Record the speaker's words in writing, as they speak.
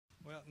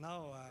Well,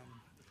 now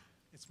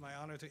it's my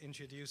honor to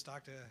introduce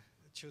Dr.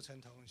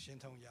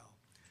 Shing-Tung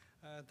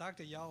Yao.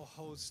 Dr. Yao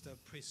holds the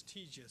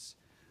prestigious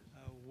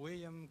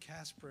William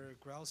Casper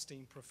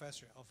Graustein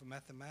Professor of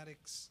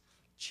Mathematics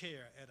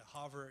Chair at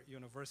Harvard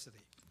University.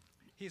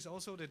 He is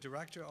also the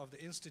director of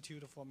the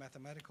Institute for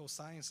Mathematical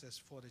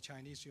Sciences for the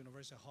Chinese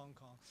University of Hong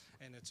Kong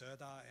and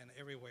Zheda and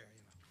everywhere.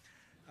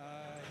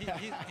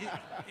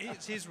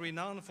 He's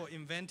renowned for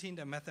inventing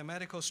the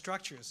mathematical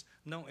structures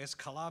known as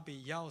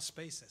Calabi-Yau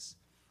spaces.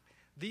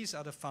 These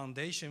are the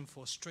foundation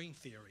for string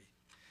theory.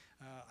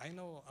 I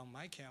know on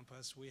my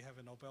campus we have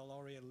a Nobel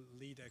laureate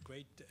lead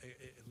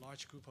a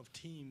large group of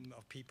team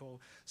of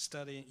people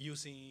studying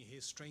using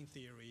his string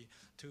theory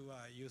to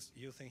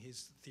using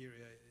his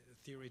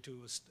theory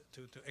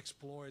to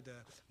explore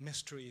the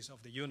mysteries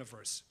of the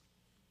universe.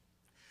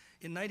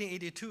 In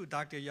 1982,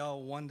 Dr. Yao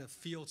won the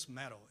Fields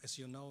Medal. As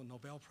you know,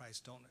 Nobel Prize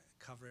don't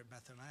cover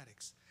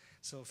mathematics.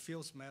 So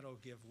Fields Medal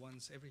give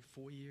once every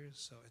 4 years,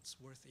 so it's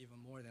worth even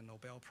more than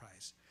Nobel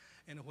Prize.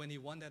 And when he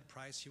won that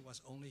prize, he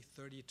was only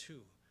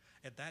 32.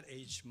 At that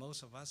age,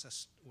 most of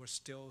us were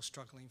still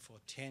struggling for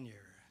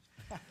tenure.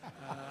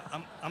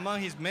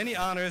 Among his many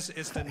honors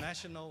is the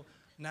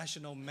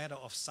National Medal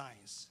of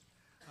Science.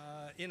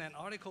 In an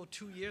article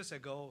 2 years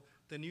ago,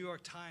 the New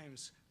York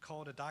Times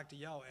called Dr.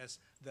 Yao as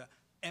the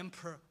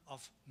Emperor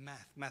of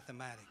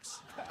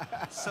mathematics.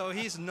 So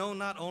he's known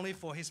not only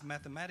for his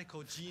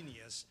mathematical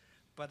genius,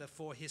 but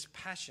for his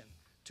passion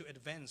to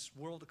advance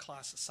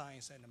world-class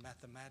science and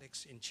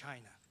mathematics in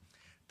China.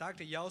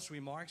 Dr. Yao's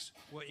remarks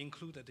will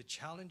include the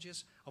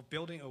challenges of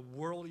building a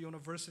world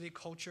university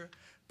culture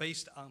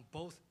based on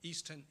both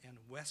Eastern and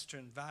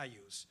Western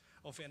values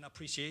of an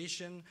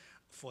appreciation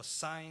for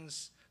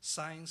science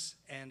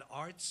and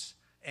arts,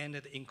 and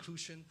the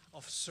inclusion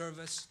of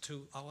service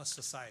to our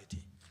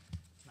society.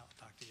 Now,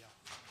 Dr. Yao.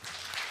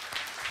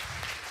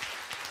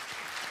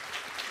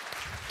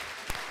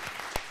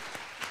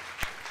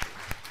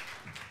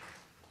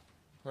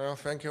 Well,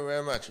 thank you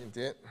very much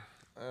indeed.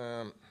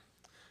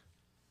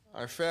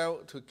 I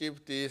felt to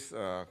give this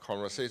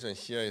conversation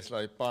here is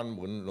like 班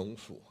门弄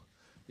斧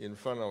in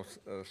front of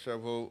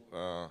several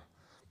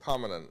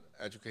permanent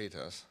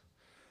educators.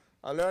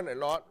 I learned a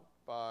lot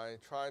by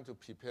trying to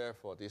prepare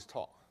for this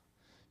talk.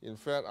 In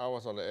fact, I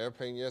was on the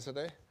airplane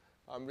yesterday.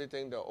 I'm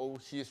reading the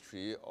old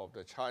history of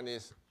the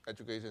Chinese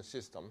education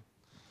system.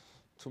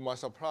 To my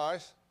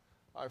surprise,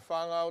 I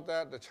found out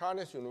that the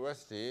Chinese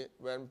university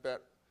went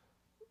back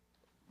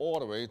all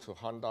the way to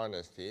Han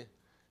Dynasty,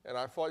 and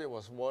I thought it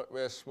was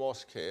very small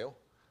scale.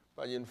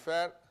 But in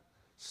fact,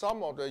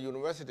 some of the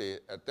university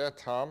at that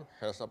time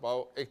has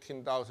about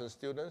 18,000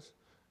 students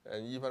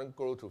and even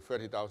grew to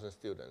 30,000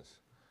 students.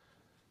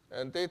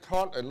 And they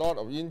taught a lot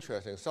of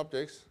interesting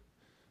subjects,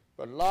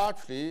 but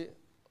largely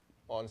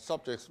on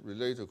subjects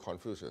related to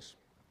Confucius.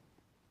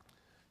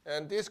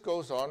 And this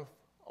goes on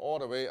all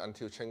the way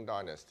until Qing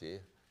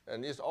Dynasty,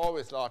 and it's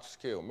always large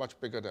scale, much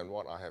bigger than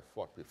what I have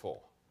thought before.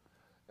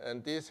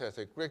 And this has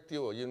a great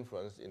deal of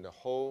influence in the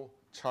whole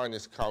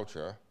Chinese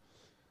culture,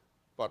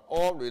 but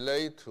all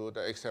relate to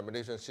the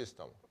examination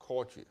system,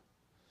 Corgi.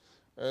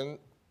 And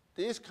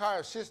this kind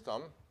of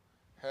system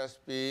has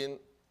been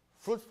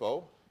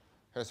fruitful,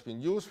 has been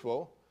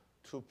useful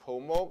to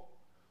promote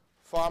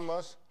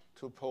farmers,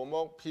 to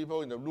promote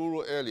people in the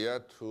rural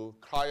area to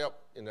climb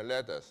up in the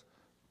ladders,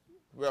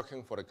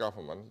 working for the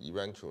government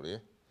eventually.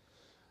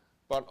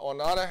 But on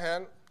the other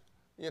hand,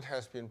 it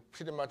has been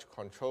pretty much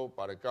controlled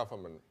by the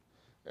government,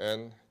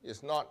 and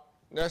it's not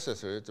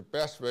necessarily the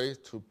best way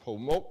to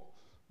promote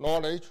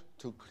knowledge,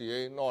 to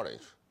create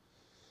knowledge.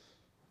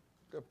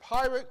 The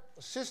private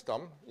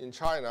system in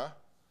China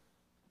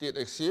did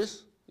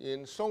exist.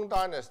 In Song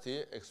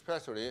Dynasty,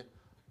 especially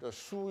the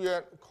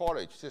Shuyuan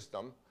College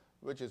system,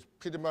 which is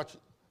pretty much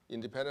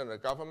independent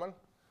of the government,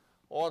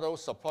 although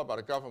supported by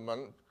the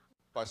government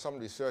by some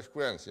research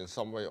grants in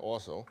some way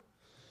also.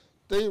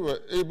 They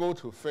were able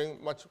to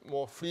think much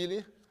more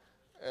freely,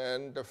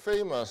 and the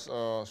famous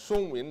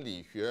Songwen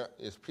Li Xue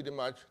is pretty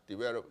much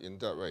developed in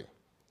that way.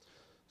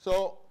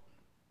 So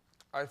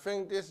I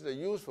think this is a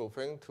useful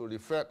thing to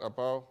reflect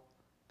about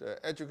the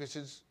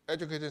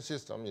education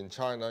system in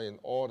China in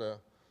all the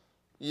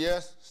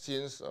years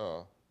since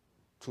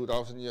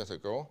 2,000 years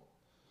ago.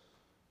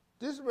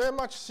 This is very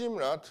much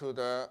similar to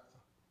the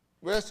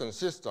Western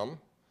system,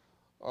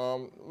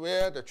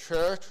 where the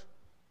church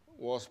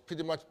was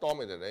pretty much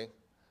dominating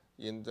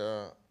in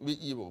the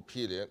medieval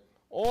period,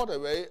 all the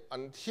way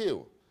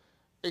until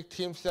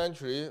 18th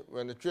century,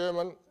 when the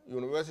German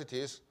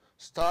universities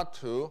start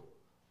to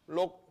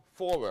look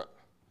forward.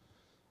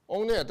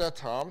 Only at that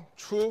time,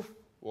 truth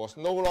was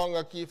no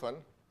longer given,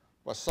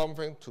 but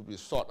something to be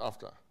sought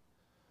after.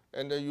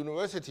 And the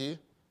university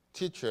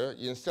teacher,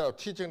 instead of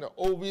teaching the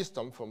old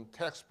wisdom from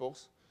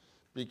textbooks,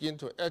 begin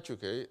to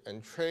educate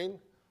and train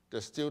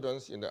the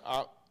students in the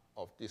art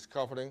of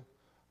discovering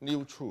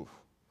new truth,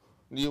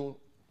 new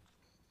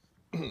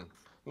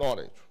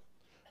knowledge.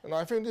 And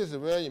I think this is a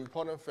very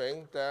important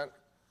thing that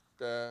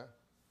the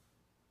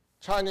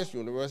Chinese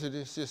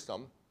university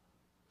system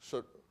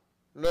should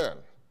learn.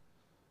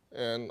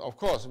 And of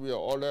course, we are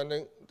all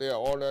learning, they are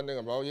all learning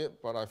about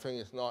it, but I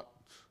think it's not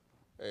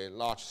a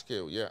large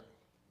scale yet.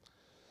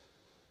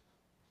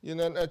 In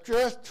an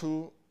address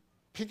to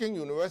Peking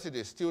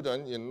University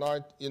students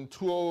in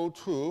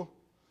 2002,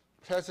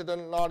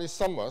 President Larry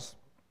Summers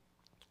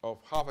of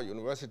Harvard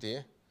University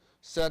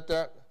said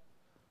that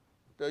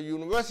the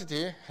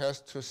university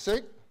has to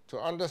seek to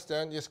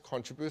understand its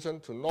contribution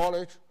to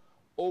knowledge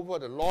over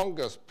the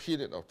longest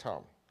period of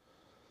time.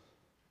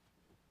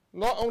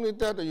 Not only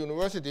that, the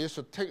university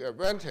should take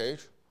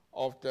advantage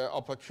of the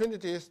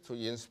opportunities to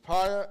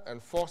inspire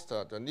and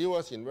foster the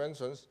newest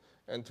inventions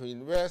and to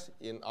invest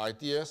in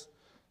ideas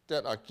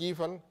that are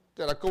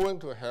going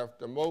to have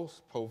the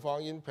most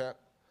profound impact,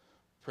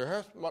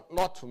 perhaps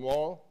not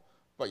tomorrow,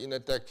 but in a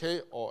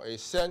decade or a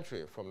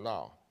century from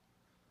now.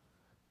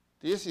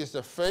 This is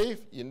the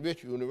faith in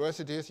which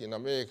universities in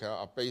America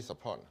are based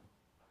upon.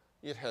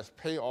 It has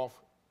paid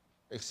off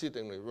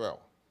exceedingly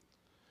well.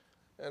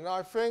 And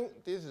I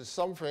think this is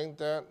something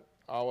that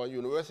our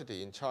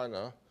university in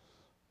China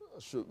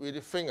should really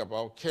think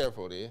about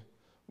carefully.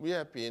 We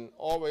have been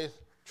always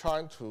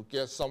trying to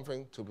get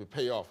something to be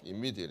paid off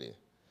immediately.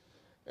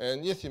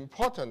 And it's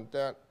important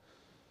that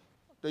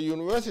the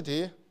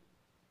university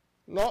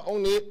not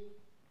only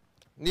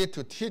need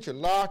to teach a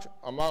large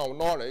amount of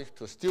knowledge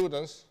to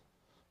students,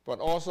 but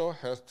also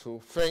has to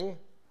think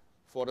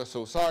for the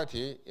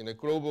society in a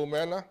global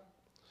manner.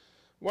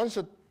 One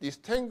should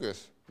distinguish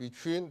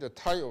between the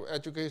type of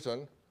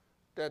education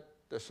that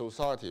the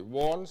society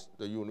wants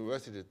the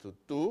university to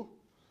do,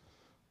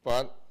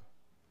 but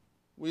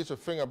we should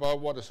think about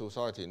what the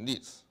society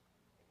needs.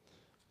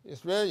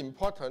 It's very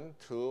important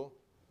to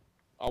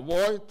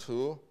avoid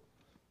to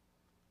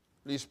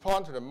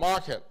respond to the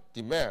market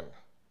demand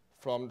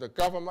from the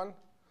government,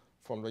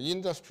 from the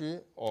industry,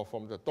 or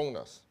from the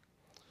donors.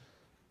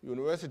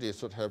 Universities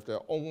should have their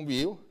own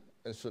view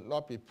and should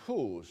not be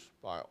pushed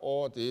by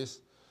all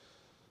these,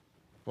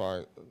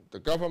 by the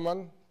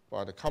government,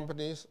 by the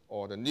companies,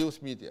 or the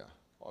news media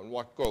on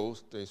what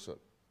goals they should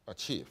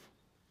achieve.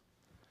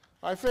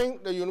 I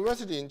think the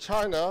university in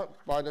China,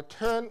 by the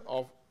turn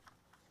of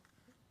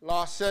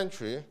last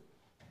century,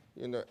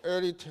 in the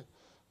early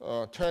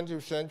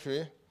 20th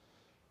century,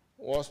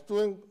 was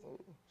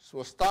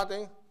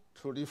starting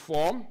to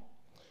reform,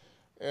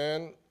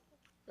 and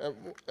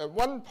at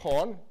one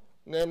point,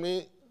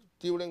 namely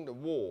during the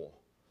war,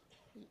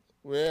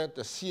 where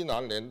the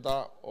Xinan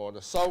Lianda, or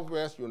the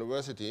Southwest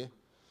University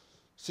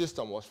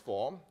system was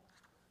formed.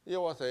 It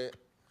was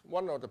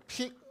one of the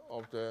peak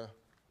of the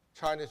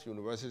Chinese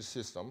university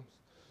system,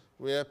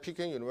 where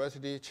Peking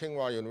University,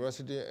 Tsinghua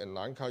University, and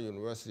Nankai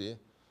University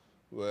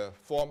were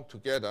formed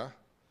together.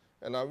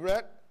 And I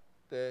read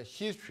the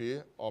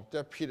history of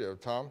that period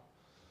of time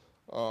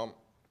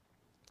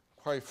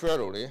quite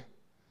thoroughly.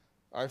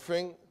 I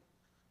think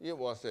it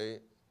was a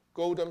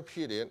golden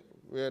period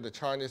where the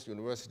Chinese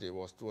university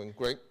was doing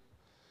great,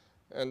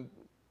 and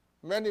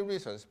many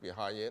reasons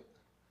behind it.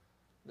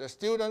 The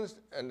students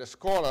and the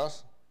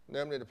scholars,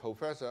 namely the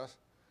professors,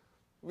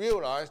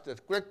 realized the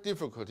great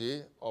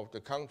difficulty of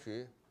the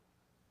country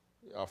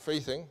are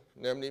facing,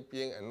 namely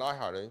being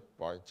annihilated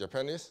by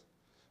Japanese,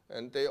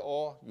 and they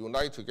all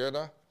unite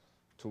together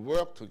to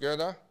work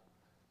together,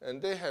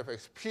 and they have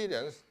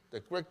experienced the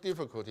great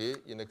difficulty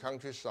in the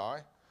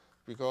countryside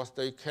because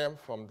they came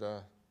from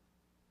the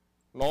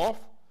north,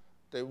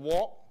 they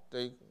walk,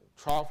 they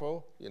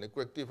travel in a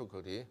great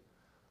difficulty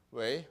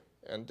way,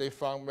 and they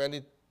found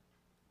many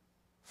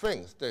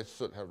things they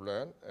should have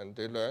learned, and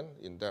they learned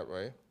in that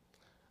way.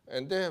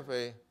 And they have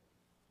a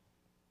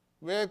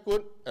very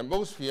good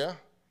atmosphere,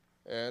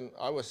 and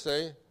I would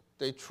say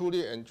they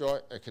truly enjoy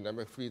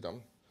academic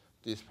freedom,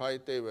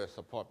 despite they were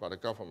supported by the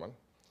government.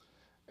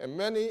 And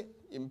many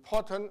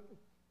important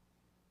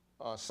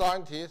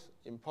scientists,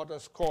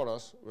 important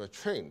scholars were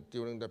trained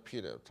during that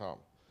period of time.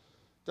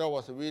 That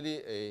was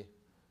really a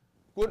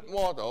good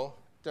model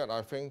that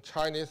I think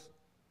Chinese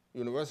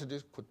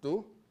universities could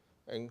do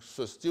and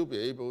should still be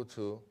able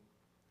to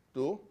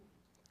do.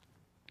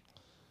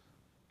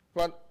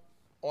 But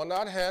on the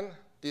other hand,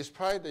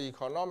 despite the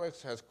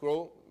economics has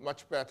grown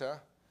much better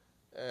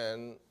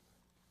and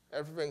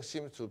everything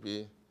seems to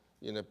be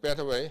in a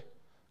better way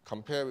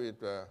compared with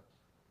the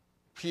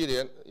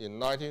period in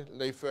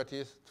late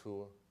 30s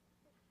to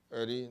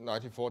early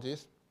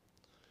 1940s,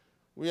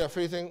 we are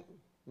facing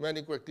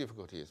many great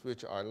difficulties,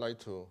 which I'd like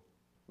to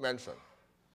mention.